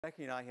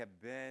Becky and I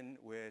have been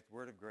with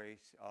Word of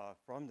Grace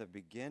from the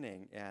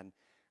beginning, and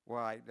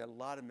well, I got a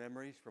lot of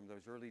memories from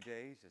those early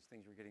days as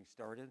things were getting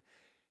started.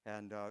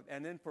 And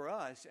then for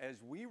us,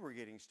 as we were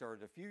getting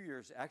started, a few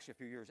years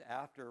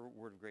after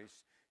Word of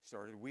Grace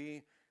started,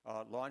 we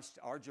launched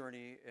our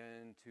journey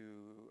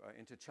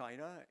into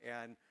China.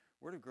 And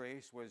Word of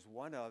Grace was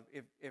one of,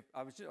 if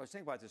I was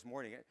thinking about it this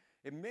morning,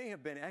 it may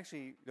have been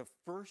actually the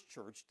first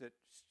church that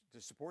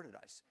supported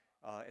us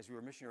as we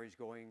were missionaries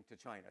going to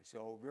China.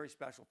 So very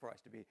special for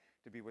us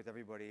to be with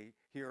everybody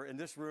here in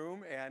this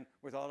room and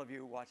with all of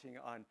you watching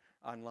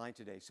online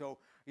today. So,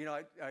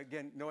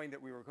 again, knowing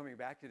that we were coming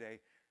back today,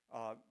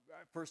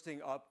 first thing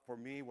up for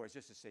me was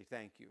just to say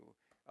thank you.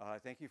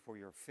 Thank you for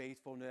your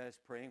faithfulness,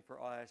 praying for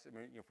us. I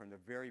mean, from the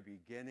very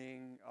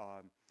beginning.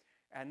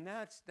 And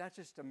that's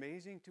just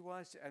amazing to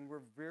us, and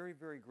we're very,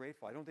 very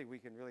grateful. I don't think we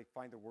can really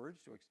find the words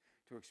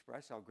to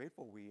express how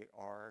grateful we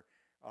are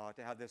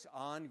to have this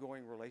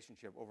ongoing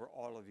relationship over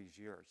all of these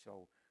years.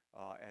 So,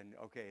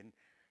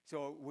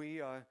 so we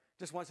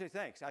just want to say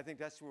thanks. I think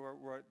that's where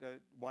we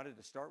wanted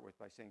to start with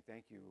by saying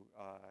thank you.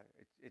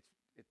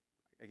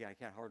 Again, I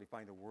can't hardly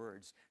find the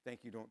words.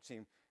 Thank you don't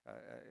seem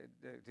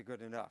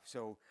good enough.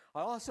 So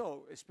I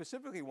also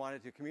specifically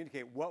wanted to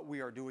communicate what we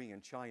are doing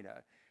in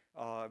China.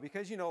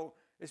 Because,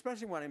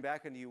 especially when I'm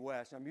back in the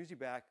U.S., I'm usually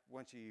back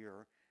once a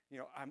year,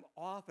 I'm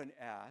often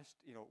asked,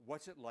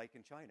 what's it like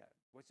in China?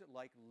 What's it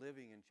like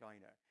living in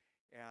China?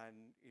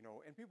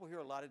 And people hear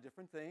a lot of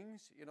different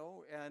things,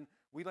 and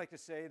we like to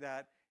say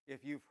that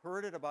if you've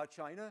heard it about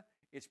China,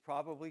 it's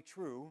probably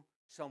true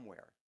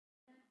somewhere.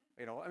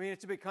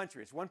 It's a big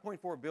country. It's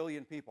 1.4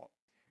 billion people.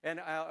 And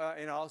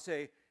I'll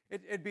say,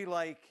 it'd be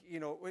like,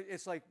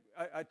 it's like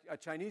a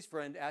Chinese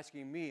friend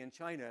asking me in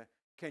China,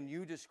 can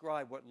you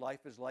describe what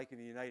life is like in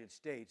the United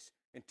States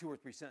in 2 or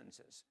 3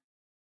 sentences?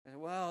 And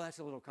well, that's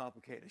a little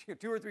complicated.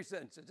 2 or 3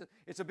 sentences.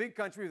 It's a big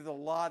country with a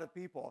lot of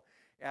people.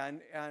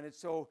 And it's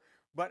so,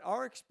 but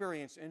our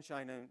experience in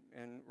China,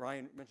 and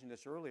Ryan mentioned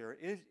this earlier,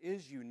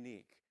 is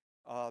unique.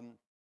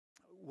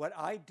 What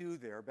I do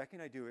there, Becky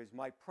and I do, is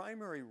my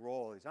primary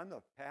role is I'm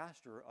the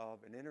pastor of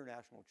an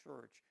international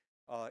church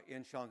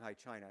in Shanghai,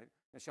 China.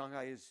 And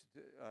Shanghai is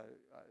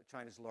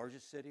China's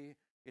largest city.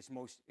 It's a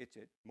most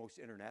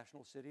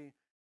international city.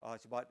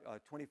 It's about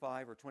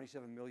 25 or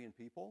 27 million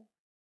people.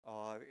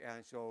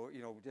 And so,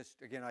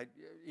 just again,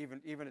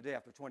 even a day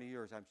after 20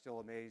 years, I'm still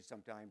amazed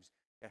sometimes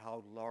at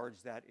how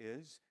large that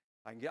is.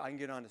 I can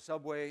get on the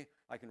subway,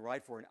 I can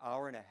ride for an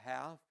hour and a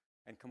half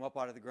and come up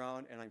out of the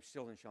ground, and I'm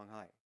still in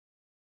Shanghai.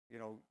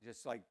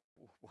 Just like,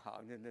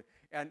 wow.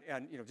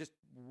 And just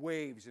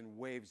waves and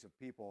waves of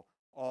people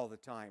all the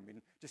time.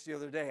 And just the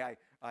other day,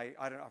 I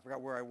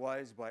forgot where I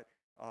was, but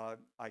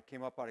I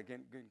came out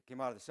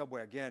of the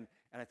subway again,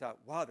 and I thought,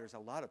 wow, there's a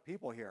lot of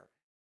people here.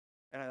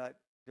 And I thought,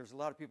 there's a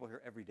lot of people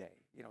here every day,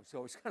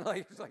 so it's kind of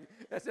like,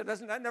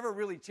 that never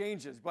really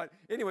changes. But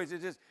anyways,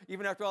 it's just,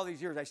 even after all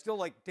these years, I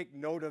still take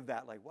note of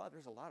that, wow,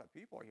 there's a lot of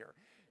people here.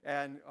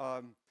 And,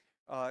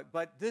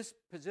 but this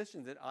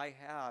position that I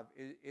have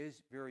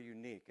is very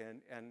unique.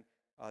 And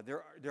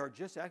there are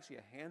just actually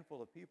a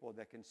handful of people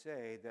that can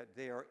say that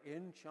they are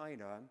in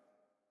China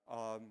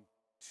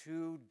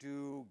to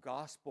do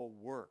gospel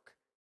work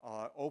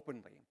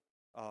openly,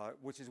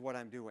 which is what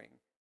I'm doing.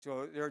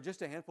 So there are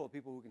just a handful of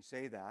people who can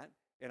say that.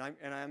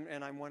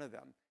 And I'm one of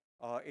them.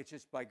 It's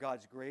just by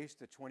God's grace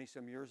that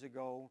 20-some years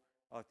ago,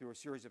 through a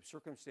series of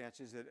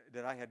circumstances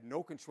that I had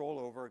no control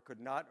over,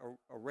 could not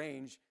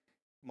arrange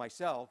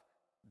myself,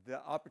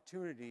 the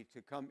opportunity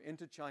to come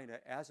into China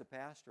as a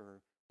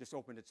pastor just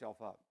opened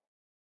itself up.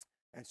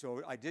 And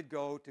so I did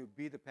go to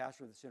be the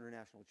pastor of this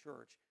international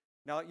church.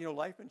 Now,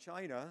 life in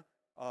China,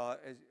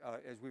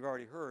 as we've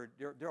already heard,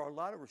 there are a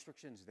lot of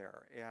restrictions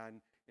there. And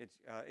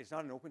it's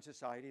not an open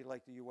society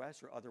like the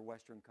U.S. or other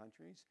Western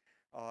countries.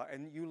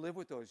 And you live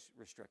with those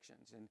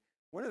restrictions. And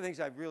one of the things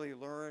I've really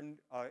learned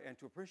and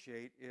to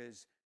appreciate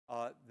is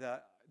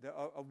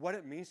what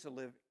it means to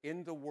live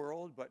in the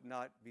world but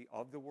not be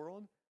of the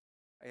world.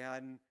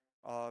 And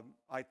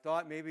I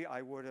thought maybe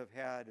I would have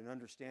had an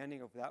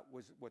understanding of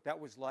what that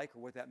was like, or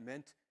what that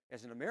meant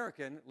as an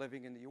American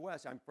living in the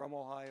U.S. I'm from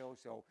Ohio,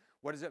 so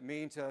what does it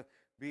mean to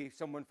be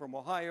someone from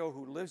Ohio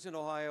who lives in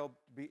Ohio,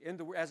 to be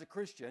as a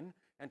Christian,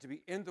 and to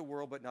be in the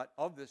world but not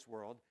of this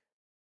world?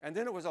 And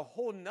then it was a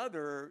whole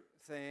nother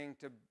thing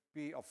to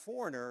be a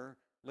foreigner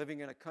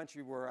living in a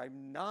country where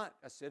I'm not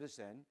a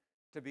citizen,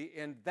 to be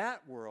in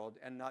that world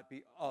and not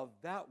be of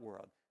that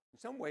world. In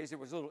some ways, it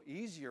was a little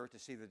easier to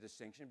see the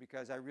distinction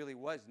because I really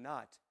was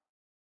not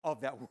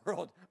of that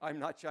world. I'm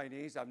not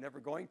Chinese. I'm never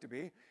going to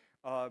be.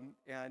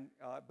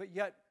 But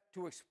yet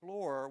to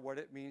explore what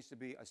it means to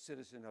be a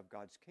citizen of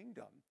God's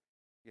kingdom,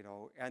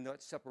 and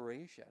that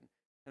separation.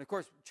 And of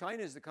course,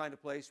 China is the kind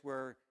of place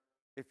where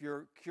if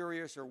you're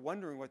curious or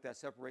wondering what that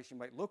separation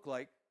might look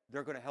like,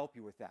 they're going to help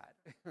you with that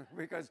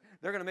because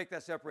they're going to make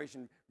that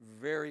separation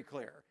very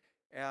clear.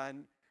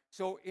 And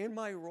so in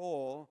my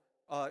role,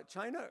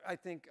 China, I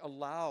think,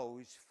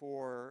 allows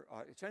for,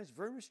 China's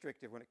very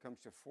restrictive when it comes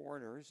to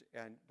foreigners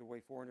and the way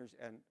foreigners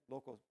and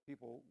local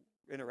people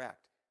interact.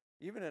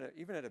 even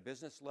at a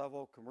business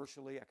level,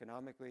 commercially,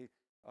 economically,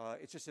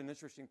 it's just an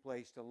interesting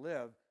place to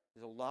live.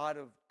 There's a lot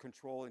of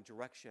control and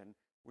direction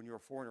when you're a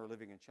foreigner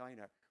living in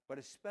China, but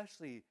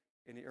especially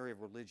in the area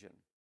of religion.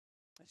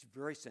 It's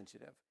very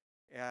sensitive.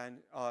 And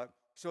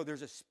so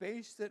there's a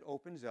space that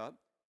opens up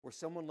where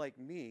someone like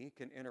me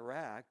can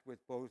interact with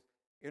both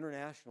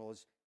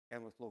internationals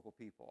and with local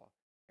people.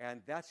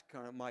 And that's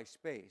kind of my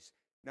space.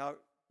 Now,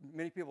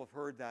 many people have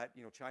heard that,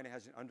 China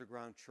has an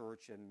underground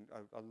church, and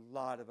a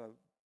lot of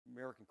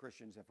American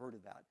Christians have heard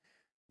of that.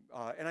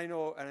 And I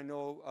know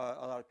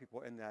a lot of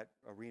people in that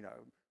arena.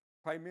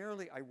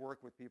 Primarily, I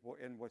work with people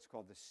in what's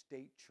called the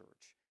state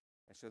church.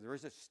 And so there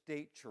is a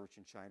state church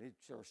in China.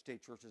 There are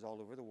state churches all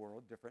over the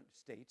world. Different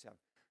states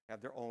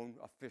have their own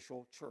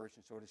official church,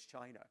 and so does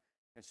China.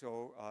 And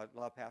so a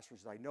lot of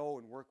pastors that I know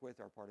and work with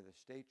are part of the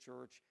state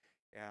church,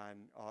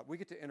 and we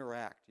get to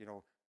interact.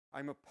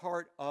 I'm a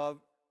part of,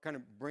 kind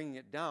of bringing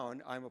it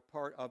down, I'm a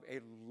part of a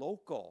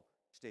local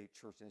state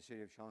church in the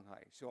city of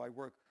Shanghai. So I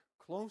work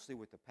closely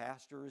with the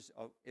pastors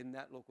in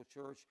that local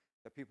church,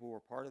 the people who are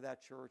part of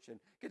that church, and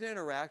get to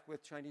interact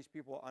with Chinese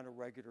people on a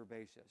regular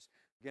basis.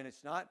 Again,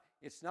 it's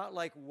not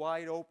like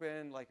wide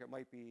open like it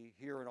might be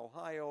here in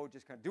Ohio,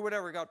 just kind of do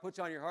whatever God puts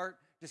on your heart,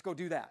 just go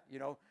do that,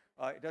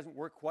 It doesn't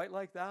work quite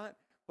like that,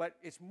 but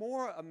it's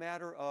more a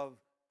matter of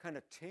kind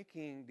of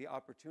taking the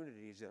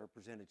opportunities that are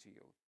presented to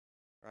you,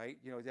 right?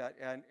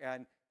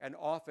 And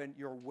often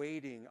you're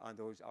waiting on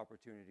those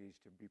opportunities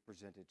to be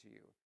presented to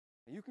you.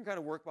 And you can kind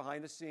of work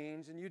behind the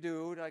scenes, and you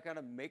do, to kind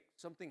of make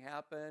something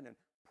happen and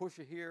push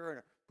it here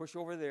and push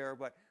over there.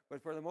 But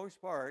for the most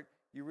part,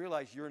 you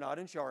realize you're not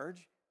in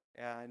charge,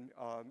 and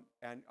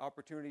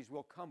opportunities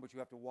will come, but you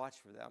have to watch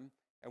for them.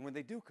 And when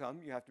they do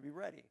come, you have to be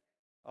ready.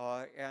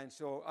 And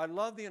so I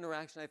love the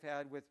interaction I've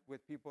had with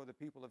the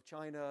people of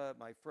China,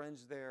 my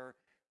friends there,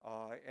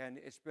 and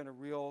it's been a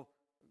real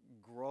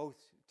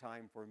growth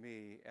time for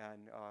me.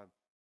 And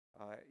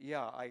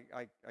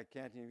I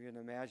can't even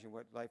imagine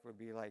what life would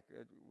be like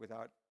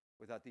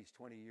without these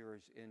 20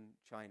 years in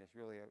China. It's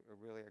really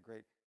a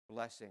great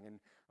blessing.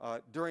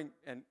 And during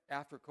and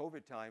after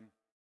COVID time,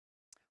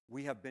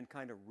 we have been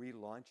kind of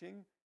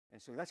relaunching.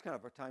 And so that's kind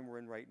of a time we're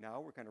in right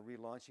now. We're kind of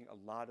relaunching a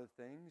lot of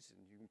things,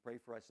 and you can pray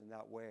for us in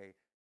that way,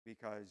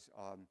 because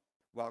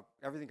while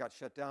everything got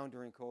shut down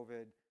during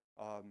COVID,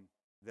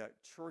 the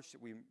church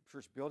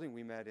building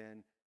we met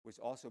in was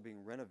also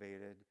being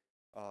renovated.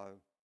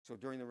 So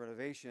during the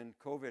renovation,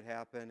 COVID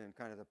happened, and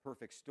kind of the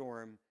perfect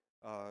storm,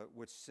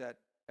 which set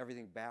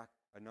everything back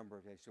a number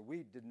of days. So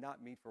we did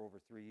not meet for over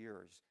 3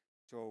 years.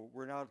 So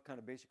we're now kind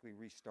of basically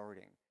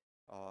restarting,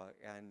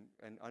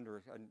 and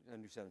under a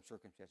new set of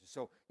circumstances.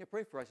 So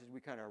pray for us as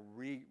we kind of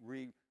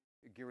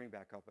gearing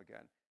back up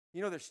again.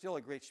 There's still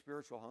a great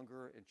spiritual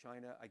hunger in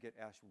China. I get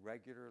asked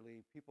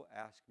regularly. People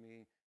ask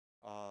me,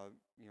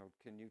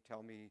 can you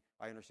tell me,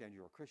 I understand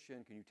you're a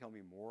Christian. Can you tell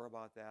me more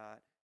about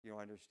that? I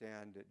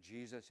understand that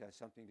Jesus has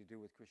something to do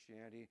with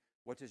Christianity.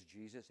 What does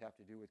Jesus have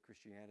to do with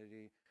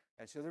Christianity?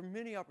 And so there are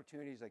many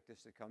opportunities like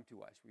this that come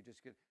to us. We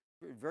just get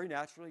very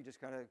naturally, just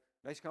kind of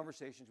nice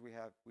conversations we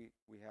have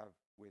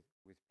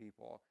with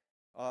people.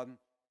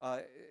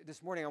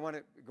 This morning I want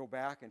to go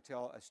back and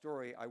tell a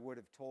story I would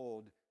have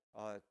told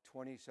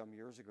 20 some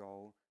years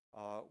ago,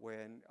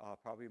 when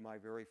probably my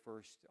very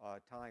first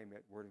time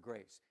at Word of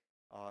Grace.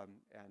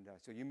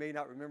 So you may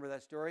not remember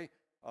that story.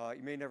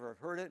 You may never have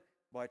heard it,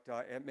 but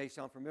it may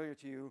sound familiar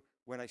to you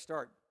when I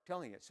start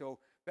telling it. So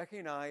Becky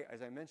and I,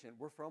 as I mentioned,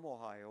 we're from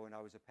Ohio, and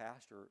I was a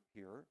pastor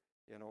here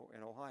in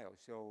Ohio.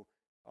 So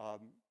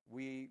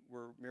we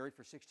were married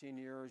for 16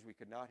 years. We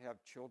could not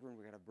have children.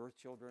 We had to birth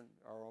children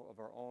of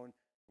our own.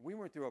 We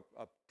went through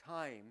a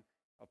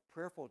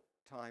prayerful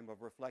time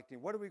of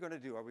reflecting. What are we going to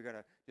do? Are we going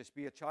to just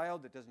be a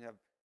child that doesn't have,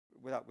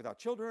 without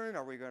children?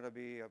 Are we going to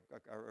be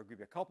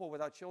a couple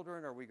without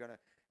children? Are we going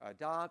to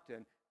adopt?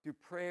 And through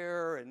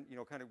prayer and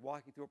kind of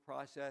walking through a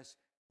process,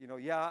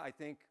 I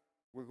think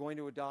we're going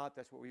to adopt.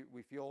 That's what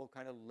we feel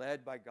kind of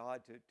led by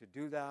God to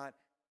do that.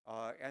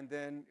 And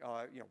then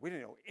we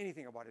didn't know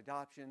anything about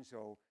adoption,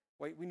 so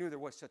we knew there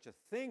was such a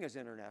thing as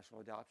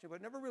international adoption, but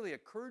it never really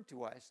occurred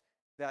to us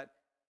that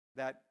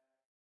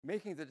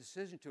making the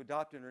decision to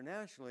adopt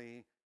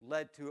internationally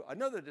led to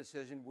another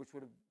decision, which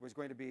was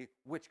going to be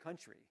which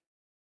country.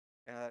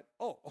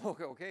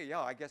 Okay,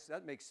 yeah, I guess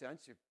that makes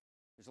sense.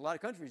 There's a lot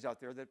of countries out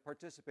there that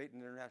participate in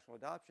international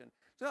adoption.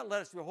 So that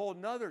led us to a whole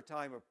nother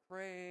time of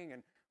praying,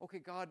 and okay,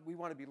 God, we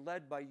want to be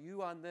led by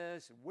you on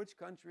this, and which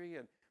country?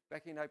 And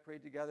Becky and I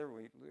prayed together.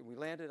 We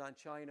landed on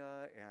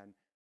China and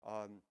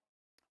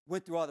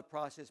went through all the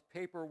process,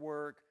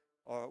 paperwork.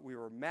 We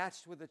were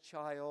matched with a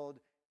child,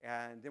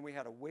 and then we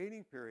had a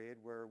waiting period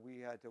where we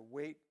had to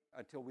wait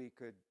until we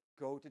could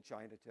go to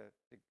China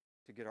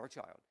to get our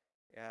child.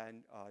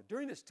 And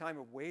during this time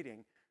of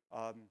waiting,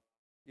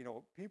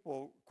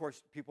 people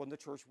in the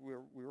church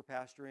we were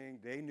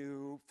pastoring, they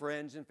knew,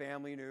 friends and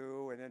family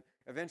knew, and then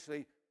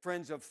eventually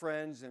friends of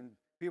friends and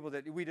people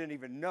that we didn't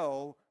even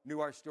know knew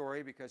our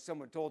story because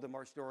someone told them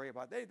our story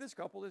about, hey, this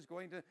couple is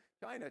going to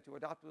China to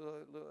adopt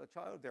a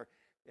child there.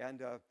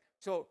 And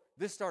so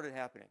this started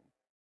happening.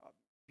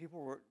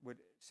 would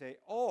say,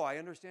 oh, I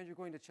understand you're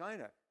going to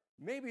China.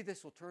 Maybe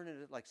this will turn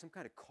into like some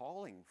kind of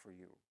calling for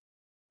you.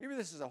 Maybe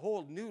this is a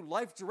whole new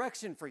life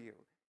direction for you.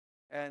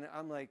 And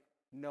I'm like,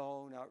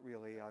 no, not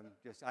really.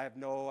 I'm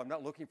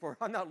not looking for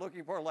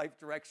a life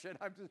direction.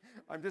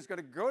 I'm just going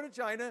to go to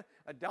China,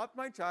 adopt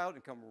my child,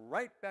 and come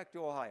right back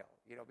to Ohio,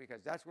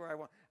 because that's where I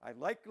want. I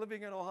like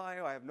living in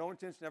Ohio. I have no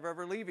intention of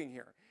ever leaving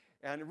here.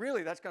 And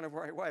really, that's kind of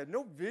where I had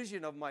no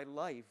vision of my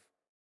life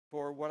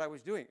for what I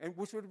was doing, and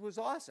which was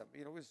awesome.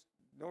 It was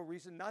no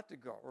reason not to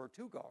go or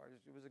to go.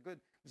 It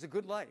was a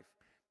good life.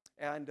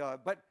 And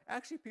but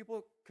actually,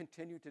 people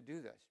continue to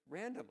do this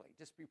randomly.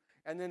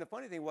 And then the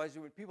funny thing was,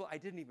 when people I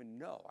didn't even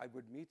know, I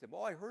would meet them.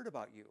 Oh, I heard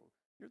about you.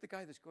 You're the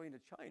guy that's going to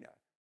China,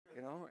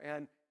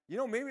 And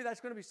maybe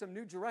that's going to be some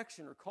new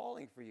direction or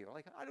calling for you.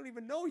 Like, I don't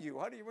even know you.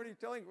 What are you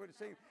telling me? What to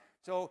say?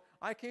 So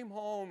I came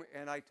home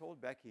and I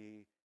told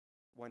Becky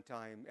one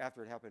time,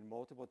 after it happened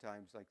multiple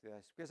times like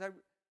this, because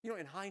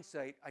in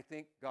hindsight, I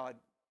think God,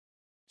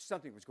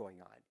 something was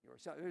going on.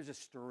 There was a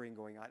stirring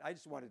going on. I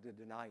just wanted to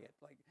deny it.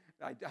 Like,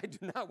 I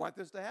do not want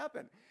this to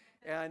happen.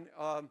 And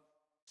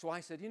so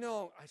I said,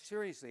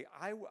 seriously,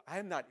 I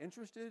am not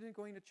interested in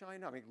going to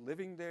China. I mean,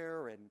 living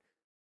there and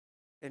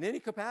in any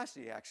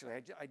capacity, actually.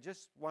 I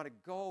just want to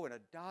go and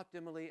adopt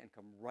Emily and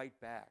come right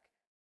back.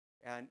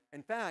 And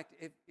in fact,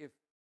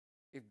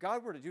 if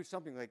God were to do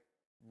something like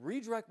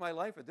redirect my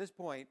life at this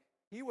point,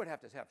 he would have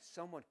to have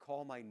someone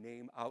call my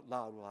name out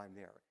loud while I'm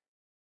there.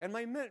 And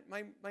my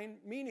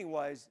meaning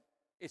was,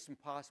 it's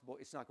impossible.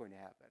 It's not going to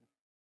happen.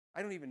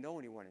 I don't even know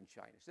anyone in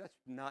China, so that's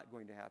not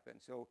going to happen.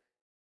 So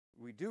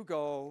we do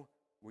go.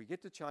 We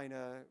get to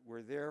China.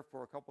 We're there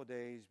for a couple of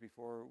days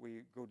before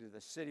we go to the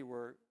city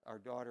where our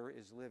daughter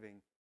is living.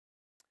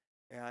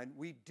 And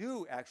we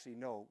do actually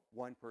know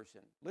one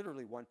person,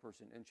 literally one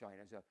person in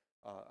China.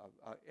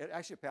 It's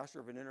actually a pastor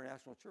of an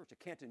international church, a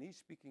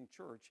Cantonese-speaking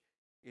church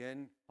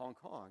in Hong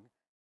Kong,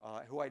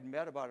 who I'd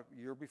met about a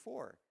year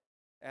before.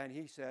 And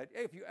he said,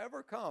 hey, if you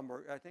ever come,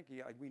 or I think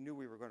we knew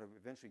we were going to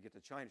eventually get to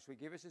China, so he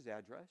gave us his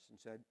address and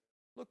said,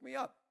 look me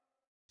up.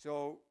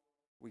 So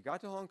we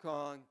got to Hong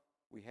Kong,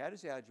 we had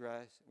his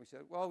address, and we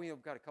said, well,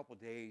 we've got a couple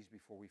days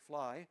before we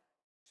fly.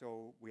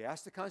 So we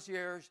asked the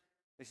concierge.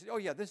 They said, oh,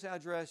 yeah, this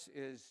address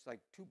is like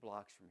 2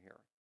 blocks from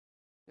here.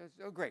 Said,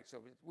 oh, great.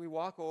 So we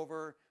walk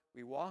over,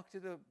 we walk to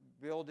the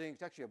building.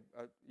 It's actually,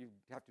 you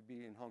have to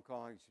be in Hong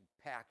Kong. It's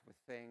packed with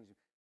things.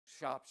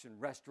 Shops and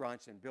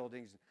restaurants and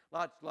buildings. A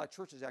lot of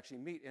churches actually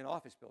meet in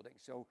office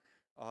buildings. So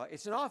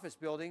it's an office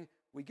building.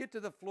 We get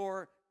to the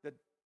floor. The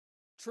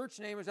church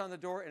name is on the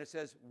door, and it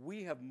says,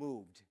 we have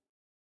moved.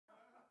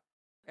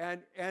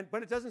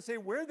 But it doesn't say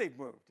where they've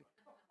moved.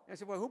 And I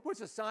said, well, who puts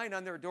a sign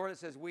on their door that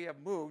says we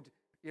have moved,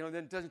 then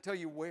it doesn't tell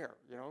you where,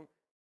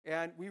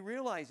 And we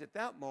realized at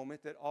that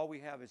moment that all we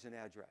have is an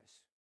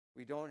address.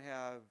 We don't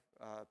have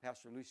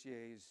Pastor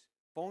Lucier's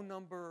phone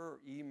number,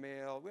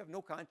 email. We have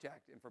no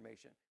contact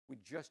information. We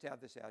just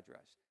have this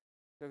address.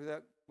 So we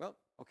thought, well,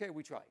 okay,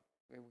 we tried.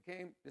 We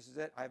came. This is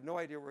it. I have no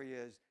idea where he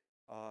is.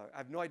 I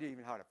have no idea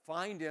even how to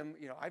find him.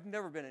 I've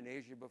never been in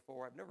Asia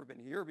before. I've never been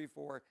here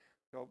before.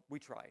 So we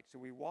tried. So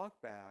we walk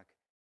back,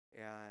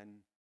 and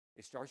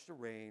it starts to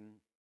rain,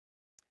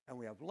 and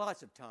we have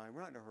lots of time.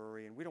 We're not in a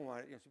hurry, and we don't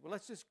want to. So, well,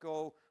 let's just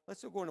go.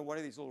 Let's go into one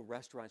of these little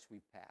restaurants we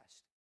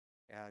passed,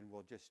 and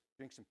we'll just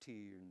drink some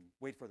tea and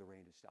wait for the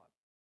rain to stop.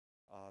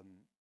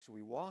 So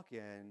we walk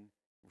in.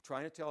 We're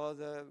trying to tell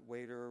the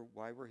waiter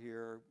why we're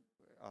here.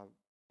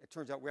 It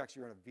turns out we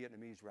actually are in a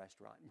Vietnamese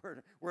restaurant.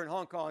 We're in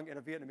Hong Kong in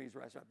a Vietnamese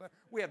restaurant, but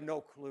we have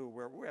no clue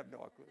where. We have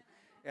no clue.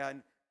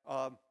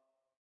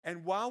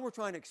 And while we're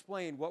trying to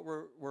explain what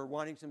we're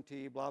wanting some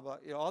tea, blah blah,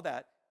 all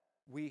that,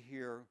 we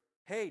hear,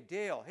 "Hey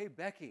Dale, hey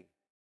Becky,"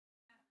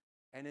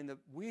 and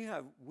we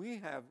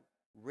have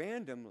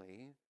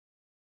randomly,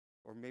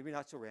 or maybe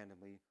not so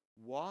randomly,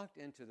 walked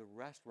into the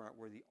restaurant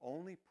where the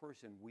only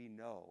person we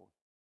know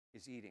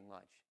is eating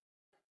lunch.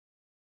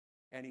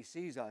 And he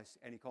sees us,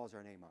 and he calls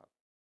our name out.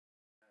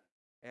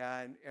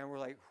 And we're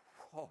like,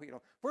 whoa,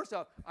 First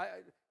off,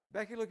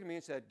 Becky looked at me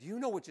and said, do you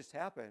know what just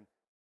happened?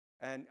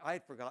 And I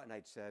had forgotten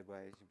I'd said, well,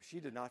 she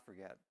did not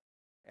forget.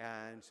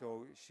 And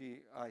so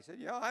I said,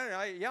 yeah,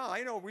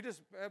 I know. We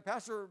just,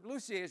 Pastor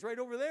Lucier is right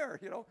over there,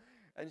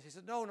 And she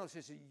said, no.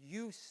 She said,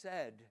 you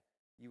said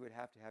you would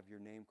have to have your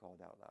name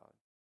called out loud.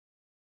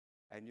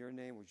 And your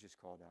name was just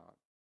called out.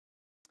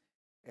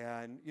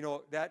 And,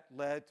 that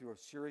led to a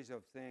series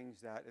of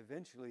things that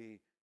eventually,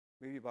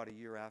 maybe about a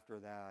year after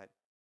that,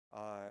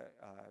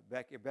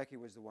 Becky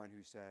was the one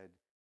who said,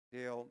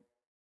 Dale,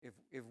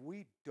 if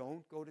we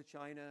don't go to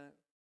China,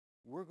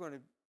 we're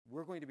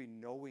going to be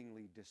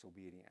knowingly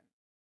disobedient.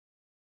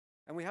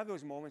 And we have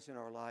those moments in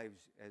our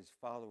lives as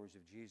followers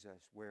of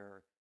Jesus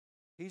where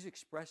he's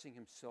expressing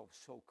himself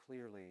so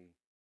clearly,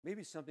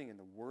 maybe something in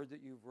the word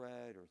that you've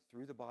read or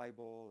through the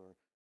Bible or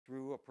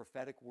through a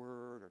prophetic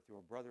word or through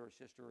a brother or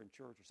sister in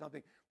church or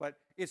something, but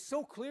it's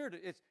so clear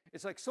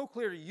it's like so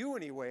clear to you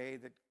anyway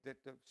that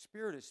the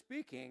Spirit is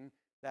speaking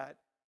that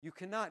you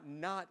cannot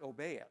not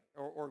obey it,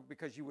 or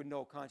because you would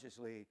know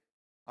consciously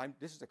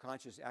this is a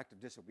conscious act of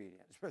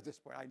disobedience at this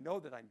point. I know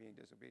that I'm being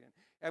disobedient.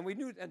 And we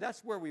knew, and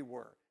that's where we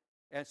were.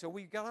 And so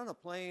we got on a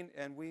plane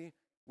and we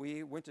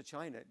went to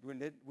China. We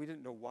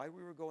didn't know why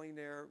we were going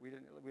there. We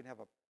didn't have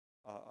a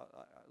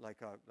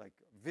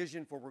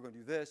vision for we're going to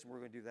do this and we're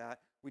going to do that.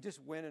 We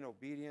just went in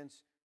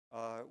obedience.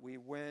 We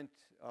went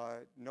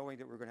knowing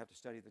that we were going to have to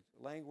study the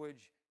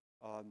language,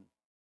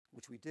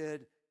 which we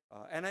did.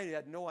 And I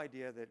had no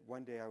idea that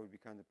one day I would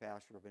become the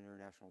pastor of an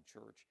international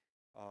church.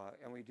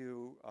 And we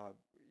do,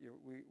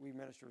 we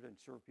ministered and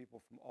served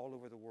people from all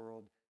over the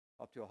world,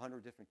 up to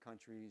 100 different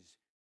countries.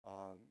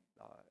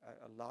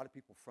 A lot of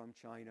people from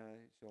China.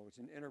 So it's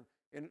an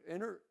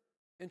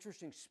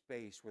interesting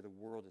space where the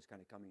world is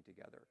kind of coming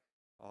together.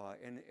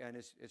 And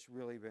it's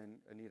really been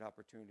a neat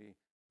opportunity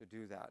to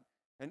do that.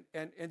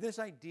 And this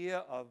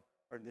idea of,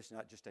 or this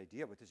not just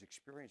idea, but this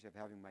experience of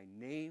having my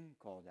name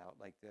called out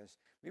like this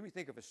made me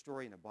think of a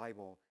story in the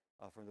Bible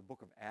from the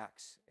book of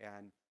Acts.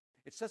 And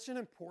it's such an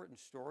important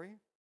story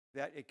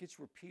that it gets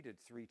repeated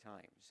 3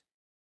 times.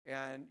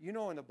 And you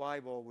know in the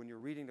Bible, when you're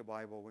reading the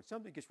Bible, when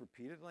something gets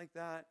repeated like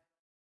that,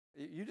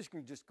 you just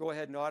can just go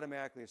ahead and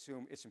automatically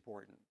assume it's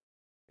important.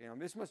 You know,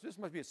 this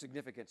must be a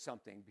significant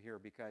something here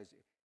because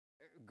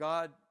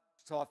God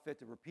saw fit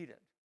to repeat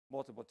it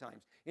multiple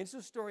times. It's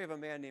the story of a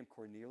man named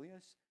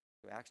Cornelius,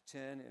 so Acts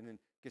 10, and then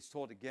gets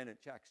told again in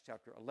Acts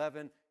chapter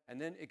 11, and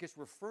then it gets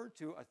referred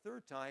to a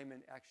 3rd time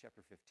in Acts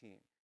chapter 15.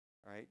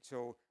 All right,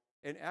 so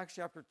in Acts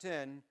chapter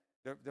 10,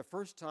 the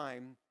first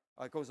time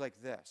it goes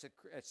like this.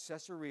 At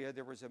Caesarea,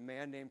 there was a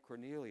man named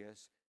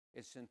Cornelius,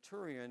 a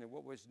centurion in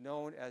what was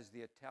known as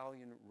the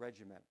Italian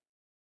regiment.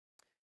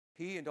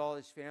 He and all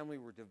his family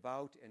were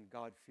devout and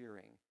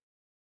God-fearing.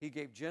 He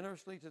gave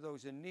generously to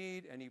those in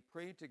need, and he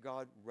prayed to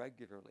God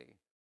regularly.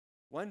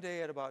 One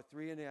day at about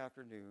 3 in the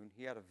afternoon,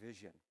 he had a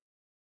vision.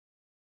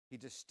 He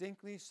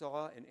distinctly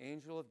saw an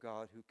angel of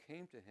God who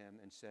came to him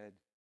and said,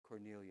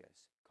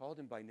 Cornelius, called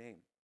him by name.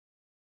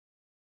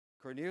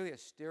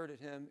 Cornelius stared at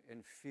him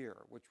in fear,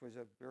 which was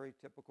a very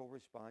typical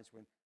response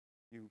when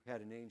you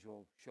had an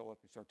angel show up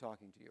and start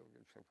talking to you.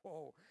 You say,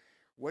 whoa,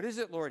 what is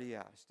it, Lord, he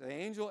asked. The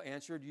angel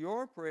answered,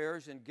 your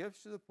prayers and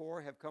gifts to the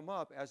poor have come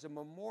up as a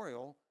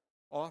memorial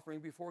offering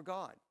before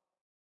God.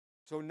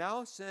 So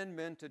now send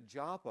men to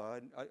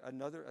Joppa,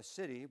 a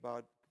city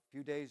about a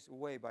few days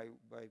away by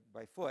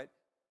foot,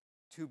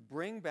 to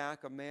bring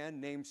back a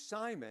man named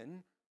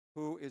Simon,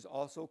 who is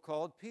also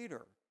called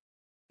Peter.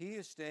 He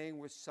is staying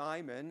with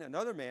Simon,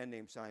 another man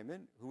named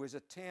Simon, who is a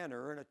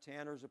tanner, and a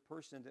tanner is a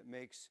person that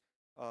makes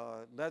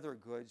leather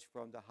goods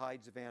from the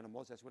hides of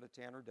animals. That's what a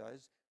tanner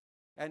does.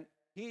 And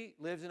he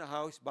lives in a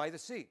house by the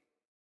sea.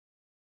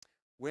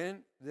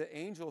 When the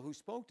angel who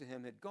spoke to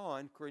him had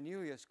gone,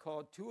 Cornelius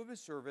called 2 of his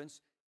servants,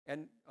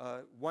 and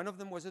one of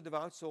them was a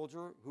devout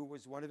soldier who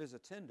was one of his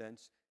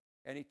attendants,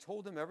 and he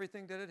told them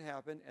everything that had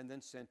happened and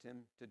then sent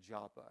him to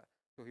Joppa.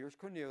 So here's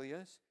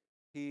Cornelius.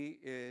 He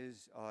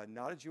is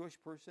not a Jewish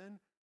person,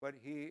 but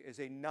he is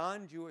a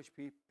non-Jewish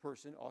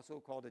person, also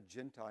called a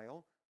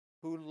Gentile,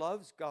 who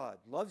loves God,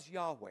 loves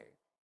Yahweh,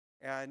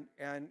 and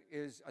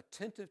is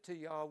attentive to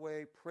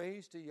Yahweh,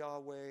 prays to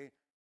Yahweh,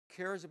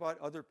 cares about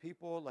other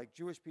people, like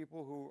Jewish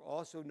people who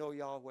also know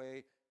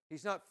Yahweh.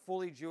 He's not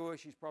fully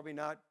Jewish. He's probably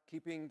not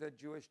keeping the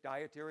Jewish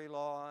dietary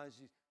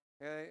laws.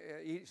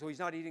 So he's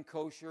not eating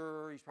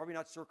kosher. He's probably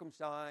not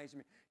circumcised. I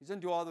mean, he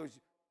doesn't do all those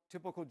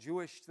typical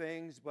Jewish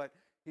things, but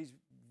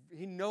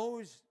he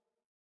knows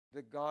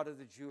the God of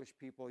the Jewish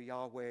people,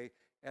 Yahweh,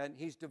 and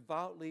he's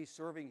devoutly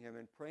serving him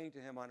and praying to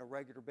him on a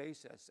regular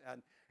basis.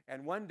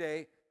 And one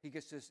day he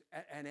gets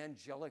an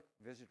angelic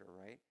visitor,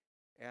 right?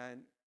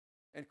 And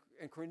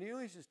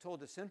Cornelius is told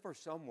to send for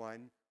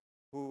someone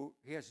who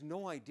he has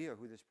no idea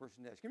who this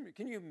person is.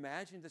 Can you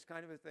imagine this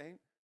kind of a thing?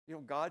 You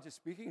know, God just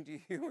speaking to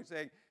you and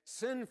saying,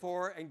 send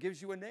for, and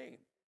gives you a name.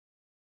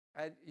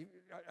 And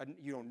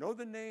you don't know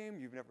the name.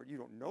 You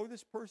don't know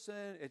this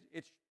person.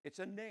 It's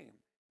a name.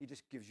 He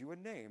just gives you a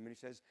name, and he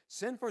says,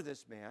 send for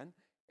this man,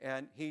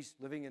 and he's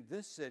living in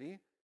this city,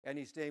 and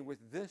he's staying with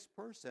this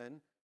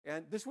person,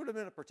 and this would have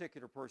been a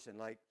particular person,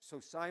 so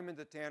Simon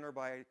the tanner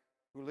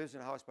who lives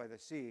in a house by the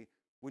sea.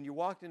 When you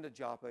walked into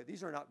Joppa,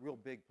 these are not real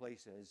big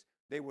places.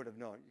 They would have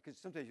known, because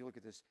sometimes you look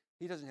at this.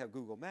 He doesn't have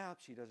Google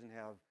Maps. He doesn't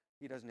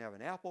have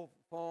an Apple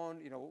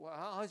phone. You know,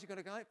 how's he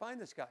going to find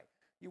this guy?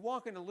 You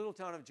walk into the little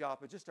town of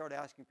Joppa, just start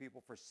asking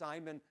people for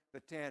Simon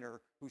the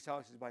tanner, whose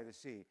house is by the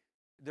sea.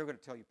 They're going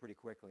to tell you pretty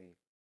quickly.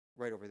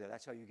 Right over there.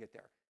 That's how you get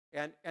there.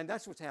 And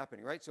that's what's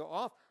happening, right? So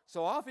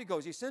off he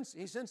goes. He sends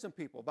some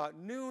people. About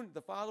noon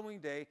the following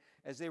day,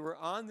 as they were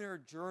on their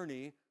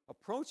journey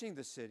approaching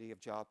the city of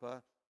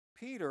Joppa,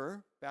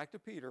 back to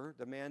Peter,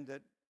 the man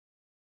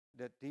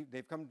that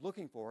they've come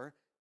looking for,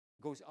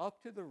 goes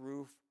up to the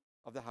roof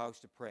of the house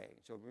to pray.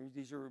 So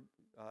these are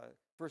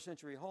first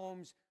century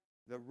homes.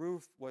 The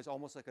roof was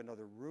almost like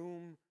another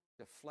room,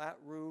 the flat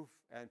roof,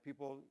 and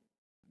people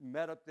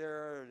met up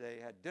there,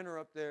 they had dinner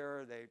up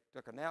there, they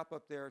took a nap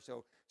up there,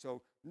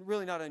 so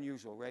really not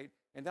unusual, right?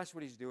 And that's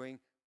what he's doing.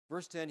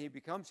 Verse 10, he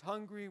becomes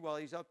hungry while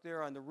he's up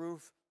there on the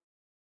roof,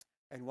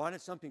 and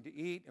wanted something to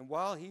eat. And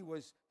while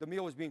the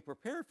meal was being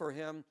prepared for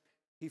him,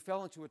 he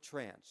fell into a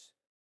trance.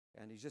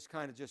 And he's just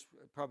kind of just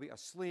probably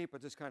asleep,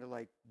 but just kind of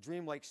like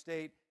dreamlike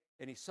state.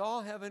 And he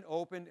saw heaven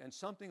opened and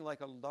something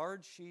like a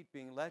large sheet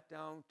being let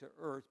down to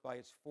earth by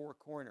its four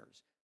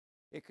corners.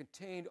 It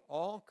contained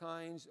all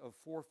kinds of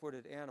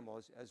four-footed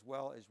animals as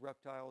well as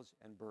reptiles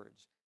and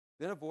birds.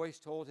 Then a voice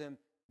told him,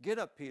 "Get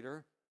up,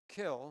 Peter,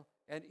 kill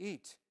and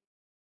eat."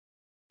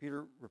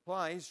 Peter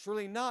replies,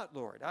 "Surely not,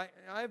 Lord. I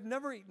have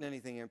never eaten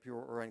anything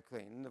impure or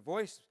unclean." And the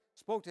voice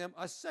spoke to him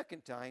a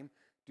second time,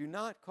 "Do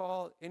not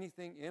call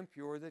anything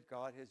impure that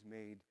God has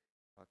made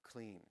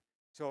clean."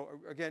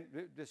 So again,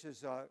 this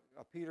is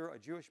Peter, a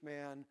Jewish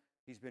man.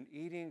 He's been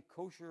eating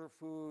kosher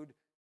food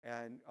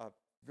and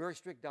very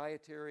strict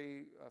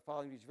dietary,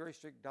 following these very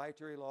strict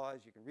dietary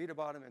laws. You can read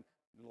about him in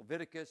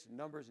Leviticus and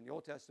Numbers in the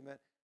Old Testament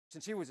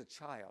since he was a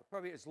child,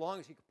 probably as long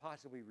as he could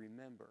possibly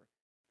remember.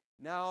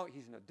 Now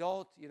he's an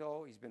adult,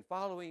 he's been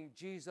following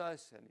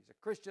Jesus, and he's a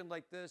Christian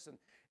like this,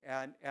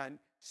 and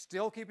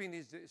still keeping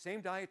these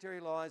same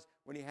dietary laws.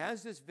 When he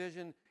has this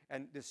vision,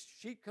 and this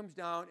sheet comes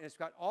down, and it's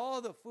got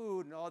all the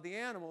food and all the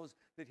animals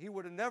that he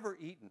would have never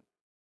eaten,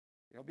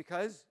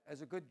 because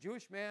as a good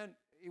Jewish man,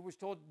 he was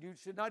told you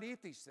should not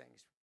eat these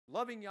things.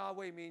 Loving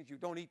Yahweh means you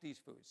don't eat these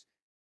foods.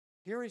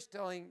 Here he's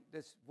telling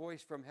this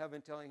voice from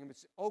heaven, telling him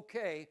it's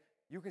okay,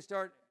 you can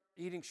start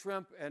eating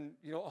shrimp and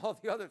all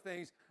the other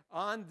things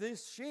on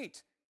this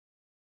sheet.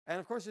 And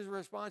of course his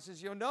response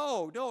is,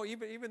 no,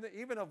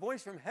 even a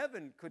voice from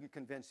heaven couldn't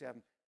convince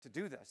him to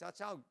do this. That's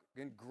how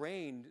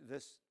ingrained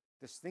this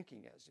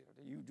thinking is.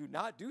 You do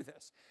not do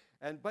this.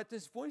 But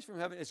this voice from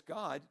heaven is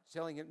God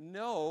telling him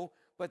no,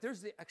 but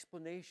there's the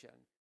explanation.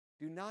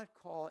 Do not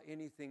call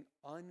anything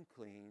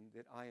unclean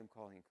that I am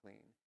calling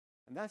clean.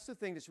 And that's the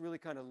thing that's really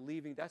kind of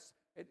leaving.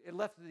 It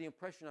left the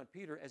impression on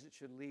Peter as it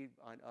should leave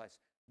on us.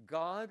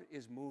 God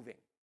is moving.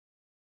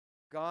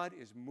 God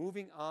is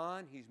moving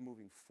on. He's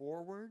moving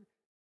forward.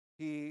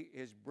 He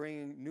is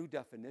bringing new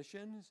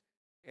definitions.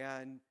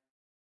 And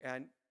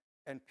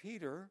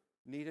Peter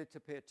needed to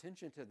pay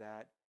attention to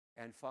that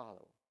and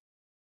follow.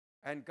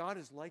 And God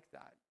is like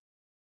that.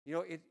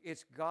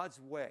 It's God's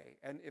way.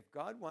 And if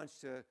God wants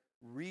to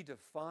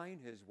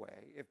redefine his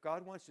way, if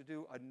God wants to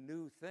do a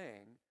new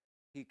thing,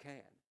 he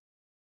can.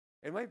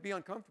 It might be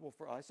uncomfortable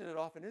for us, and it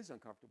often is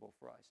uncomfortable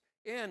for us.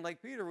 And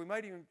like Peter, we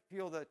might even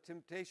feel the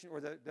temptation,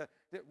 or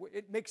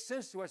it makes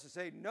sense to us to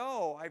say,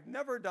 no, I've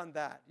never done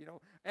that,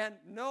 and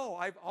no,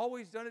 I've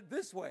always done it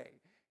this way.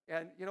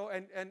 And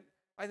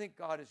I think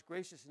God is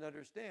gracious and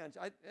understands.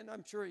 And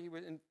I'm sure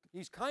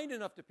he's kind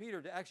enough to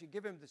Peter to actually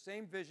give him the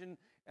same vision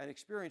and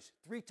experience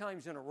 3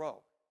 times in a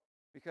row.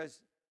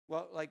 Because,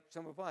 well, like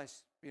some of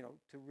us,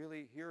 to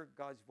really hear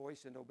God's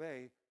voice and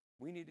obey,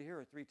 we need to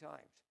hear it 3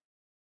 times.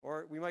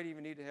 Or we might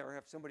even need to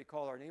have somebody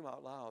call our name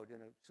out loud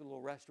in a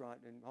little restaurant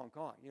in Hong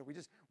Kong.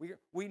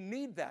 We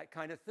need that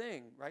kind of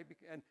thing, right?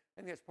 And I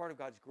think that's part of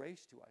God's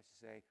grace to us,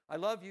 to say, I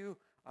love you,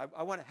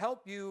 I want to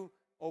help you,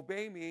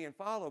 obey me and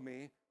follow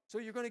me, so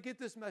you're going to get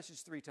this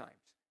message 3 times.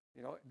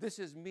 This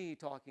is me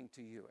talking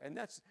to you. And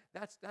that's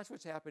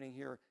what's happening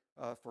here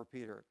for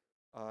Peter.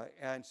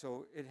 And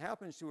so it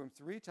happens to him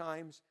 3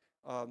 times.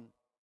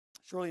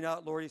 Surely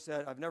not, Lord, he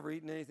said, I've never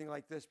eaten anything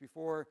like this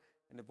before.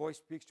 And the voice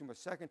speaks to him a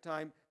second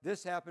time.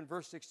 This happened,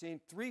 verse 16,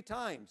 3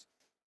 times.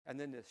 And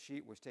then the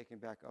sheet was taken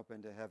back up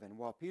into heaven.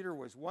 While Peter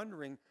was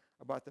wondering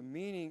about the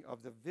meaning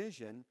of the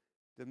vision,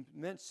 the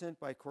men sent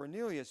by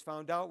Cornelius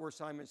found out where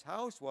Simon's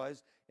house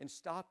was and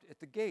stopped at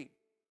the gate.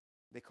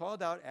 They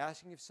called out,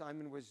 asking if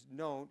Simon,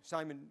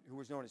 who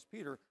was known as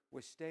Peter,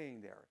 was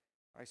staying there.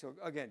 All right, so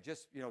again,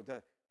 just,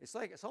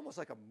 it's almost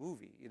like a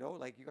movie,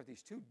 like you got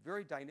these 2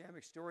 very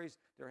dynamic stories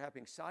that are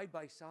happening side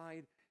by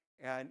side.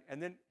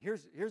 And then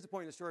here's the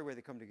point of the story where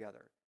they come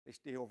together.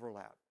 They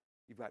overlap.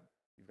 You've got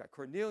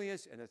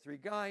Cornelius and the 3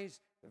 guys,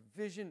 the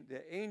vision,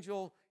 the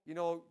angel,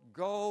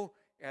 go.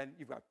 And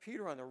you've got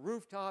Peter on the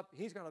rooftop.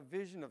 He's got a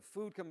vision of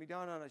food coming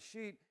down on a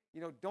sheet.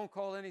 Don't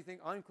call anything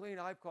unclean.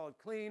 I've called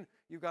clean.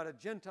 You've got a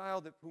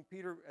Gentile who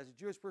Peter, as a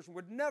Jewish person,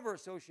 would never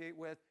associate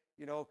with,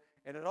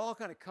 and it all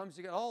kind of comes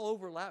together, all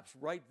overlaps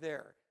right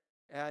there.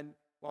 And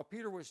while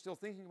Peter was still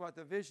thinking about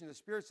the vision, the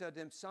Spirit said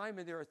to him,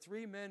 Simon, there are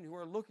 3 men who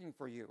are looking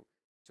for you.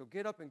 So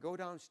get up and go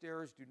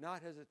downstairs. Do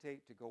not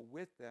hesitate to go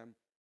with them.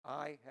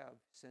 I have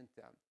sent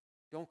them.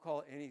 Don't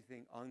call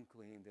anything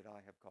unclean that I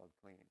have called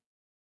clean.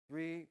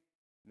 3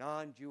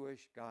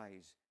 non-Jewish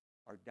guys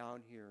are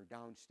down here,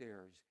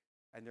 downstairs,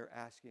 and they're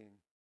asking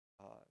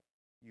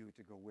you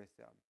to go with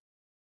them.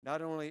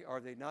 Not only are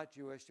they not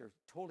Jewish, they're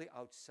totally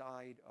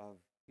outside of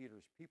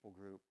Peter's people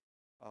group,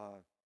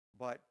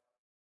 but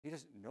he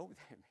doesn't know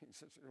them.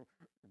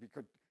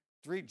 Because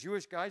 3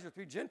 Jewish guys or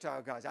 3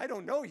 Gentile guys, I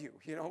don't know you,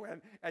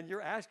 and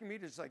you're asking me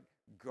to just like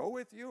go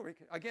with you?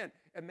 Again,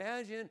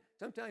 imagine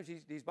sometimes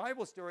these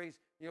Bible stories,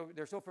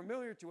 they're so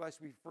familiar to us,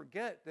 we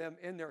forget them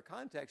in their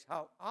context,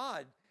 how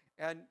odd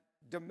and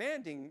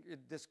demanding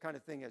this kind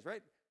of thing is,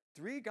 right?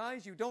 3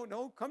 guys you don't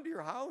know come to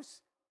your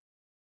house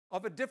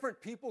of a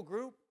different people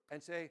group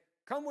and say,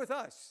 come with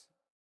us.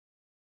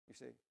 You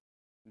say,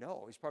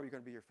 No, is probably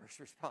going to be your first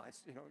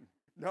response.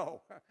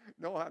 No,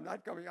 no, I'm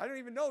not coming. I don't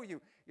even know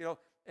you.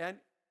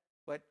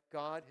 But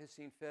God has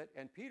seen fit.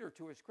 And Peter,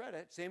 to his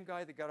credit, same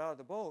guy that got out of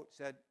the boat,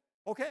 said,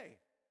 okay,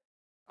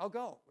 I'll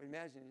go.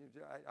 Imagine,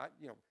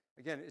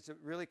 again, it's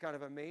really kind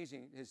of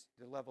amazing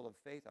the level of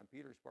faith on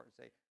Peter's part to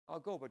say, I'll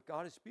go. But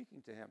God is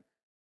speaking to him.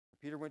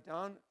 Peter went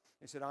down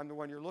and said, I'm the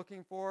one you're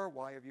looking for.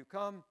 Why have you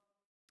come?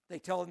 They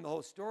tell him the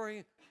whole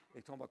story.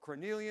 They tell him about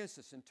Cornelius,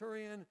 the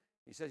centurion.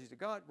 He says he's a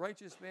God,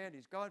 righteous man.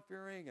 He's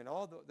God-fearing and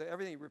all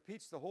everything. He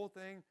repeats the whole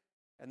thing.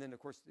 And then, of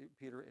course,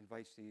 Peter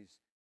invites these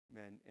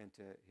men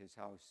into his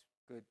house.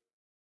 Good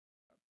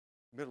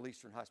Middle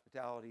Eastern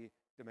hospitality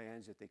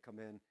demands that they come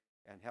in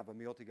and have a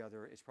meal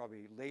together. It's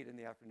probably late in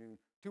the afternoon,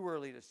 too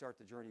early to start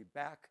the journey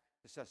back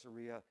to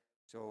Caesarea.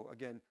 So,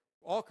 again,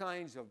 all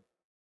kinds of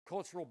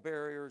cultural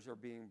barriers are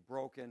being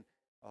broken,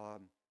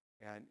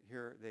 and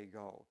here they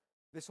go.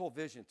 This whole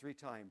vision 3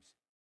 times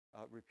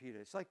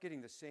repeated. It's like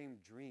getting the same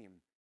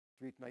dream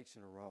 3 nights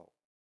in a row.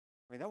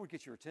 I mean, that would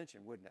get your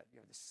attention, wouldn't it?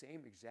 The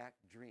same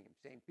exact dream,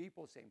 same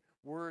people, same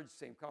words,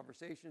 same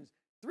conversations,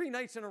 3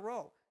 nights in a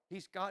row.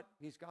 He's got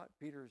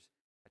Peter's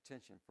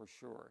attention for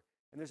sure.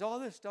 And there's all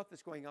this stuff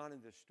that's going on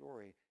in this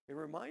story. It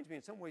reminds me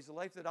in some ways the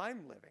life that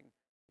I'm living.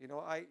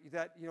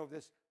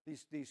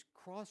 These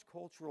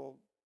cross-cultural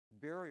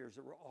barriers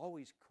that we're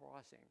always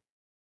crossing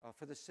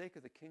for the sake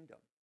of the kingdom.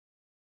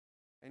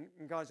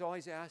 And God's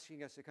always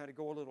asking us to kind of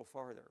go a little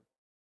farther.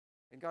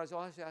 And God's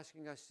always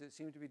asking us to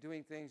seem to be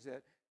doing things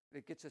that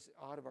gets us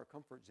out of our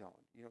comfort zone.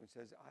 And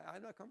says,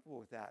 I'm not comfortable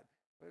with that.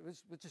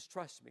 But just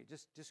trust me.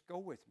 Just go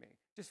with me.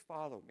 Just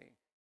follow me.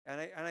 And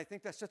I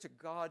think that's such a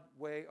God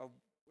way of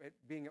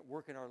being at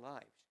work in our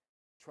lives.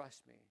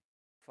 Trust me.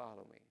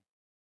 Follow me.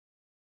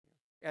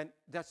 And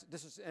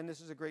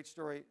this is a great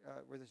story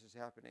where this is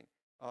happening.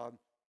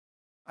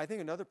 I think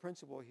another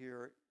principle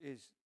here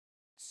is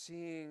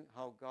seeing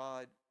how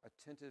God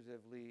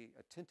attentively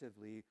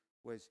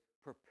was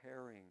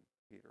preparing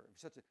Peter.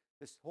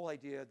 This whole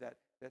idea that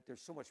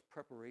there's so much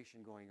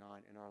preparation going on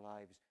in our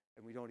lives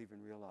and we don't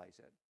even realize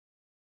it.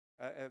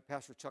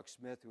 Pastor Chuck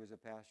Smith, who was a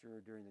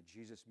pastor during the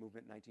Jesus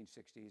movement in the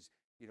 1960s,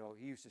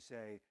 he used to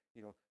say,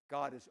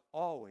 God is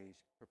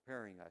always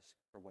preparing us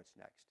for what's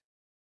next.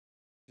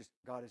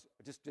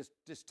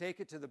 Just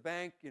take it to the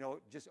bank,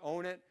 just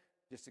own it,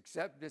 just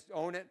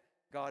own it.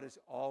 God is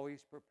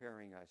always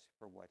preparing us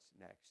for what's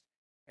next.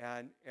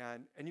 And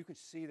you can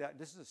see that.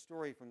 This is a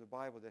story from the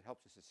Bible that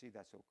helps us to see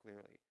that so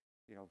clearly.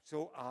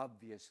 So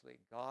obviously,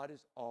 God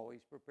is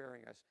always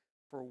preparing us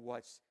for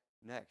what's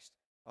next.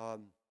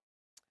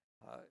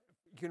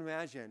 You can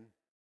imagine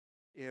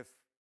if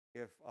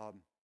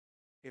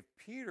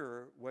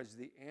Peter was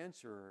the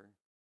answer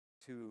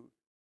to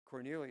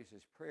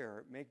Cornelius'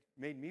 prayer, it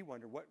made me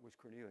wonder, what was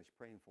Cornelius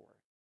praying for?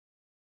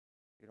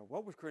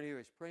 What was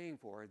Cornelius praying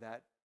for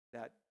that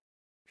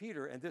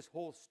Peter and this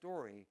whole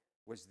story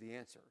was the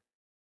answer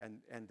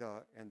and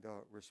the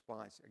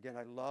response? Again,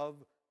 I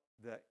love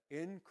the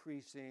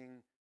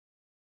increasing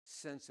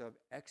sense of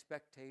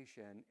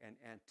expectation and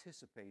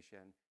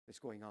anticipation that's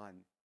going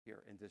on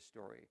here in this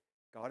story.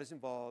 God is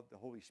involved. The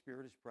Holy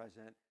Spirit is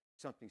present.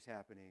 Something's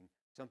happening.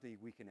 Something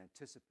we can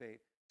anticipate.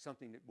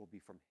 Something that will be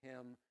from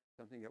Him.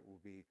 Something that will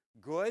be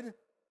good,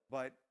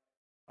 but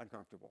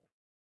uncomfortable.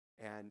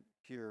 And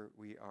here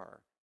we are.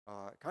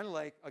 Kind of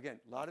like, again,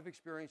 a lot of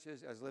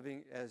experiences as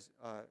living as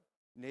a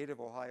native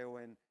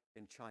Ohioan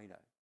in China.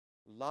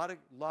 A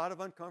lot of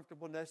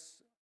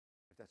uncomfortableness,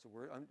 if that's a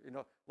word,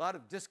 a lot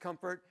of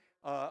discomfort,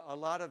 a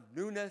lot of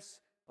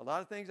newness, a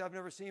lot of things I've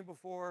never seen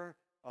before,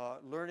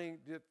 learning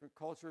different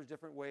cultures,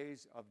 different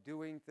ways of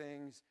doing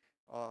things,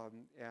 but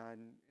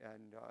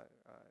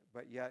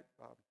yet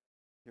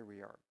here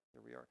we are.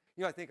 Here we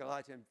are. I think a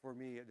lot of time for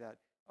me that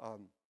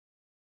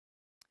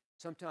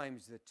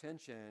sometimes the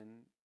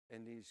tension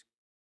in these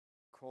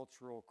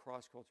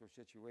cross-cultural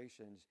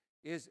situations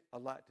is a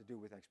lot to do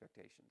with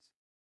expectations.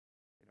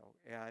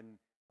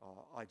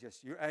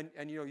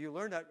 You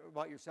learn that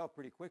about yourself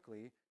pretty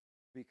quickly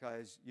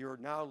because you're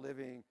now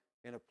living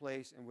in a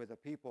place and with a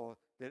people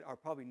that are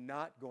probably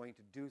not going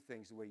to do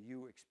things the way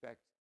you expect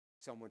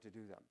someone to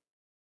do them.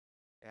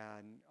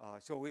 And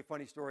so we have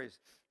funny stories.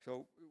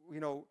 So,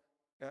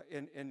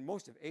 in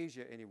most of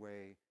Asia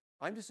anyway,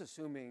 I'm just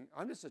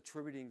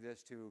attributing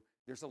this to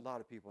there's a lot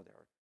of people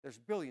there. There's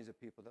billions of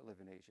people that live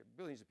in Asia,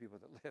 billions of people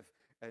that live,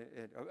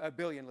 a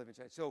billion live in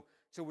China. So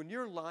when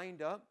you're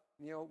lined up,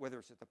 whether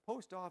it's at the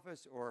post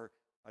office or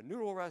a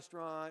noodle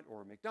restaurant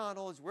or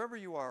McDonald's, wherever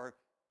you are,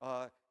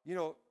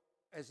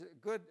 as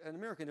an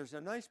American, there's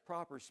a nice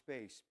proper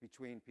space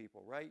between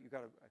people, right? You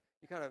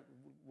kind of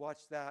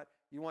watch that.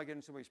 You want to get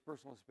in somebody's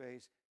personal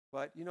space.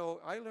 But,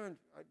 I learned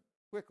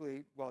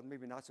quickly, well,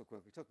 maybe not so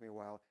quickly, it took me a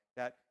while,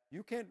 that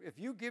if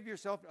you give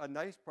yourself a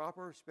nice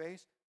proper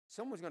space,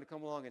 someone's going to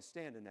come along and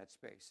stand in that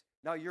space.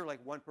 Now you're like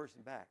one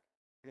person back,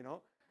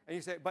 And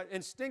you say, but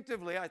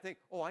instinctively I think,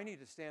 I need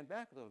to stand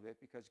back a little bit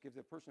because give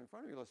the person in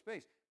front of me a little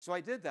space. So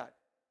I did that.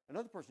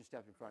 Another person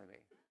stepped in front of me.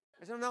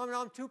 I said, no,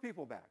 I'm 2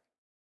 people back.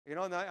 You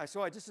know, and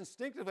so I just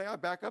instinctively, I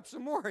back up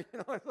some more. You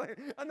know, it's like,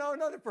 oh, no,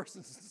 another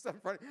person's in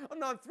front. Oh,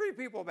 no, I'm 3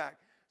 people back.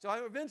 So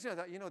eventually I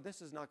thought, you know,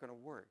 this is not going to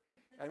work.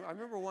 I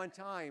remember one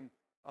time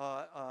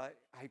I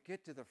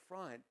get to the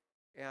front,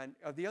 and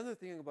the other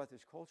thing about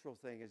this cultural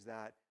thing is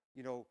that,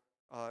 you know,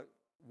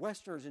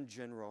 Westerners in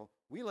general,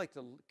 we like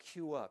to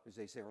queue up, as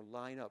they say, or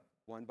line up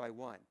one by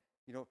one.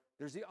 You know,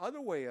 there's the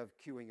other way of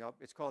queuing up.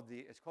 It's called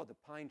the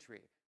pine tree,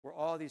 where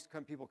all these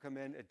people come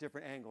in at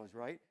different angles,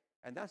 right?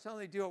 And that's how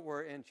they do it.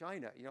 We're in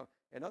China, you know,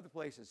 and other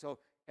places. So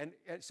and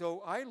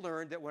so I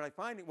learned that when I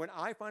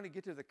finally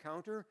get to the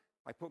counter,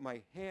 I put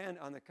my hand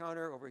on the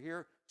counter over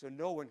here, so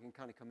no one can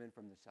kind of come in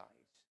from the sides.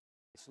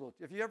 It's a little,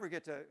 if you ever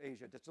get to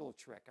Asia, that's a little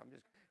trick. I'm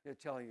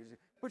just telling you.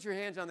 Put your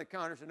hands on the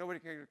counter so nobody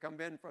can come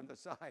in from the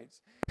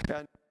sides.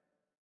 And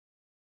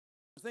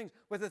things.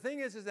 But the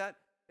thing is that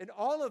in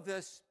all of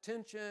this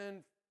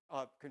tension,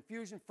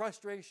 confusion,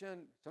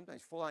 frustration,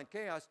 sometimes full-on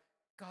chaos,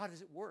 God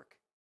is at work.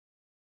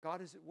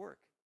 God is at work.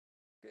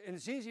 And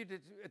it's easy to,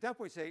 at that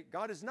point, say,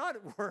 God is not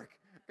at work,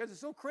 because it's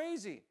so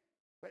crazy.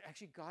 But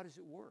actually, God is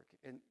at work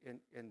in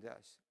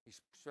this.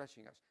 He's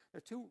stretching us. There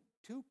are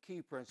two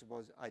key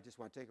principles I just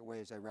want to take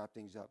away as I wrap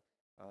things up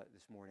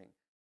this morning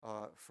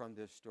from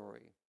this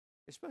story.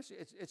 Especially,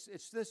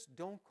 it's this: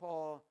 don't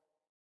call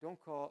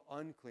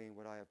unclean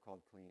what I have called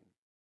clean.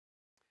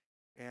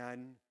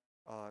 And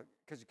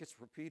because it gets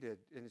repeated,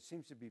 and it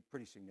seems to be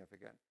pretty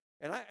significant.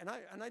 And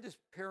I just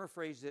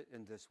paraphrase it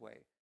in this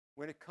way: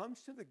 when it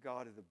comes to the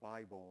God of the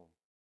Bible,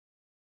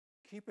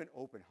 keep an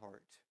open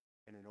heart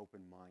and an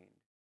open mind.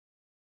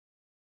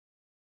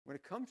 When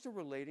it comes to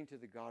relating to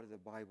the God of the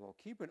Bible,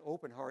 keep an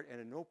open heart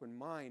and an open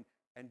mind,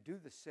 and do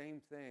the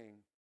same thing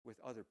with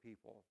other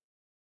people.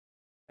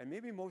 And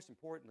maybe most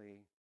importantly,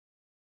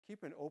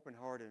 keep an open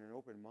heart and an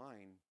open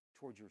mind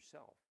towards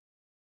yourself.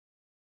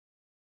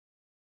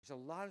 There's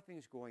a lot of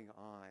things going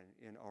on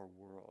in our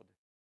world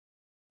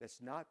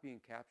that's not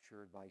being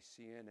captured by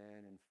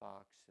CNN and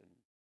Fox and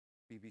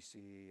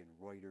BBC and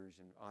Reuters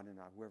and on,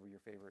 whoever your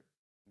favorite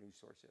news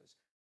source is.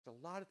 There's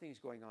a lot of things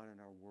going on in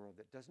our world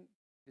that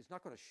it's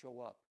not going to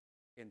show up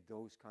in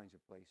those kinds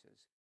of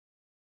places.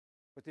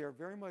 But there are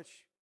very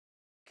much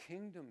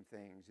kingdom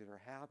things that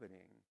are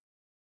happening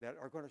that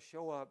are going to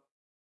show up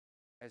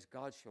as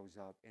God shows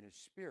up, and His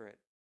Spirit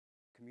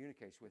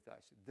communicates with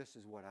us. This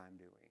is what I'm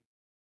doing.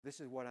 This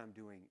is what I'm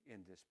doing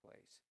in this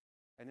place.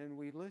 And then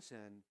we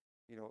listen,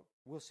 you know,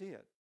 we'll see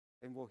it,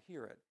 and we'll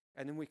hear it,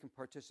 and then we can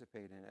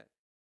participate in it.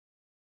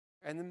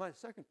 And then my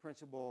second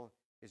principle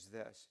is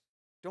this: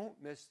 don't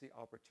miss the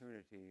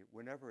opportunity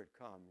whenever it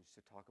comes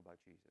to talk about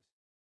Jesus.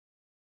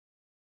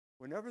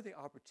 Whenever the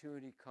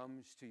opportunity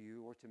comes to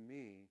you or to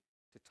me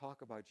to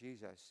talk about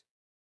Jesus,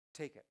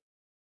 take it.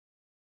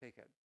 Take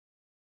it.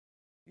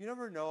 You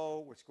never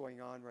know what's going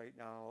on right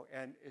now,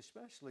 and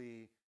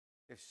especially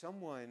if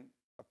someone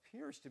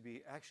appears to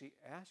be actually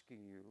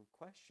asking you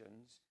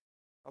questions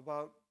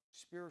about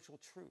spiritual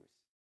truth.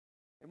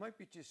 It might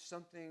be just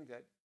something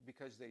that,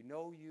 because they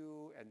know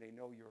you and they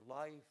know your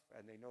life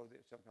and they know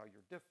that somehow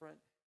you're different,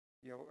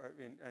 you know,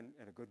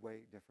 in a good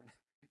way, different.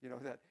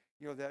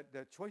 that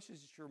the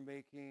choices that you're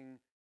making,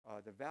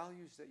 the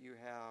values that you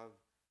have,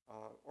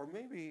 or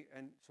maybe,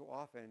 and so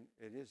often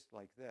it is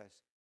like this,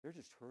 they're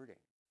just hurting.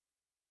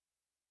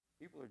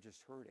 People are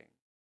just hurting,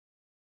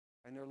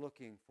 and they're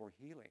looking for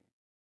healing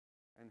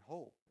and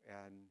hope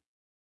and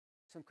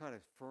some kind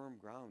of firm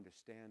ground to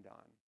stand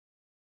on.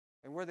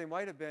 And where they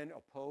might have been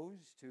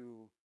opposed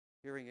to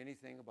hearing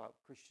anything about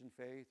Christian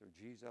faith or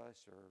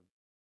Jesus or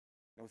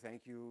no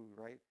thank you,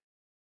 right?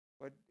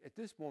 But at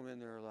this moment in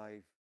their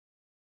life,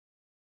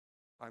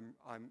 I'm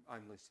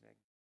listening.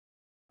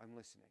 I'm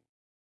listening.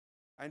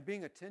 And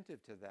being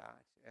attentive to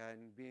that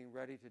and being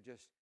ready to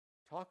just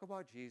talk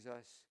about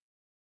Jesus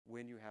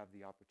when you have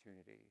the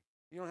opportunity.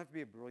 You don't have to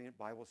be a brilliant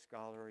Bible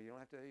scholar. You don't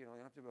have to, you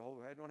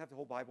don't have the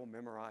whole Bible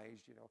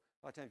memorized. You know,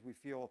 a lot of times we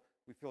feel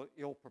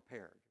ill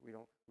prepared.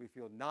 We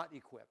feel not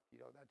equipped. You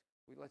know,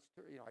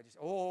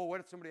 what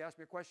if somebody asks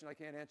me a question I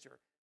can't answer?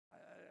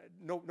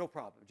 No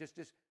problem. Just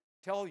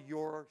tell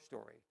your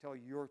story. Tell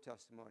your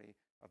testimony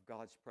of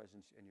God's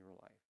presence in your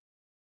life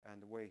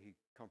and the way He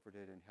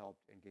comforted and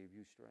helped and gave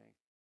you strength.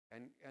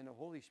 And the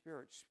Holy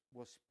Spirit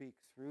will speak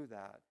through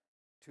that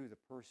to the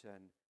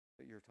person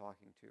that you're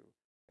talking to.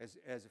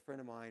 As a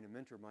friend of mine, a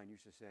mentor of mine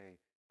used to say,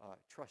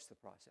 trust the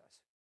process.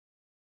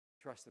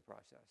 Trust the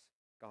process.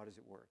 God is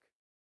at work.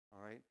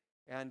 All right?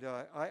 And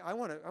I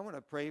want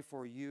to pray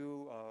for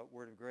you,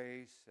 Word of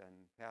Grace and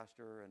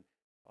Pastor, and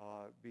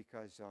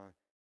because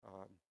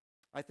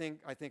I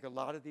think a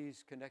lot of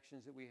these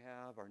connections that we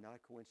have are not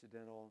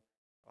coincidental,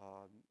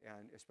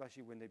 and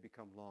especially when they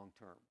become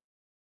long-term.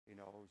 You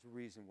know, it's a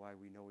reason why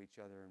we know each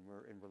other and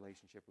we're in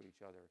relationship with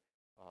each other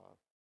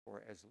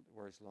for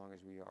as long as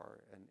we are,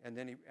 and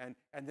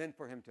then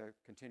for Him to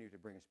continue to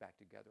bring us back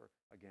together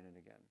again and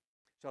again.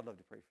 So I'd love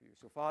to pray for you.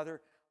 So Father,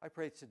 I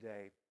pray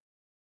today.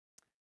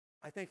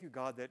 I thank you,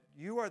 God, that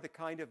you are the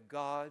kind of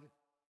God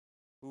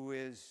who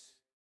is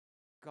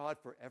God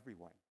for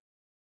everyone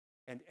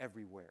and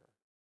everywhere.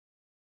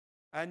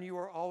 And you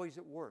are always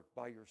at work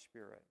by your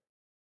Spirit.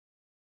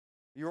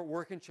 You're at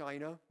work in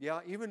China. Yeah,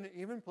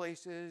 even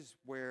places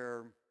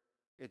where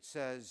it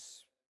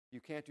says you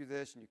can't do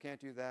this and you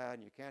can't do that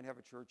and you can't have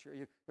a church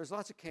here. There's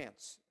lots of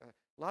can'ts,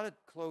 a lot of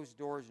closed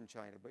doors in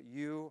China, but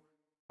you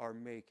are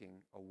making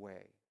a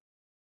way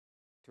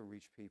to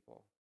reach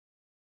people.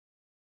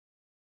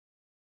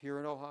 Here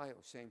in Ohio,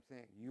 same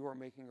thing. You are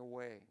making a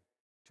way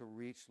to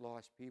reach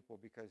lost people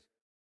because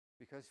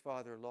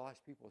Father,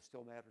 lost people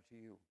still matter to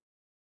you.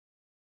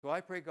 So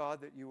I pray,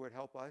 God, that you would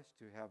help us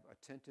to have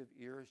attentive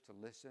ears to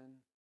listen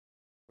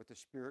what the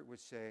Spirit would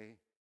say,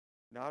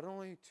 not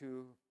only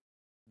to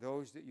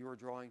those that you are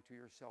drawing to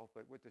yourself,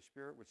 but what the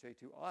Spirit would say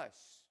to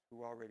us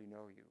who already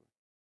know you.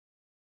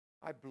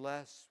 I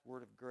bless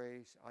Word of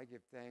Grace. I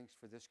give thanks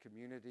for this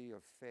community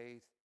of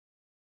faith,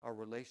 our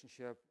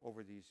relationship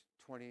over these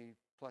 20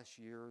 plus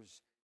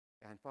years.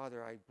 And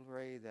Father, I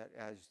pray that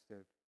as the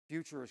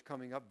future is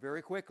coming up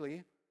very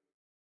quickly,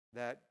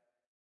 that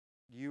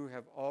you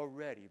have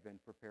already been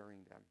preparing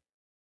them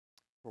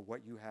for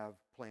what you have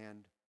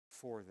planned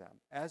for them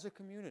as a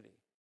community.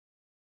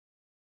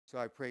 So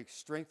I pray,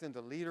 strengthen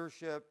the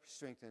leadership,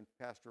 strengthen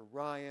Pastor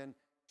Ryan,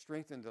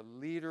 strengthen the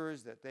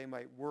leaders that they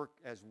might work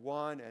as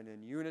one and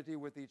in unity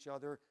with each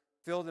other.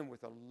 Fill them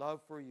with a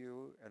love for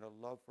you and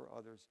a love for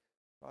others.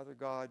 Father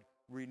God,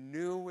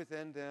 renew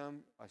within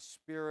them a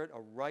spirit, a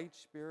right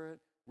spirit.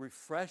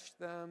 Refresh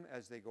them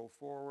as they go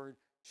forward.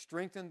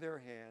 Strengthen their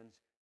hands.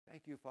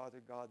 Thank you,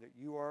 Father God, that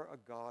you are a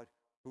God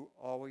who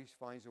always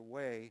finds a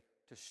way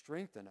to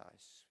strengthen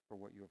us for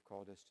what you have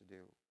called us to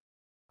do.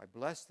 I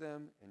bless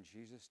them in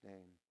Jesus'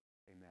 name.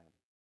 Amen.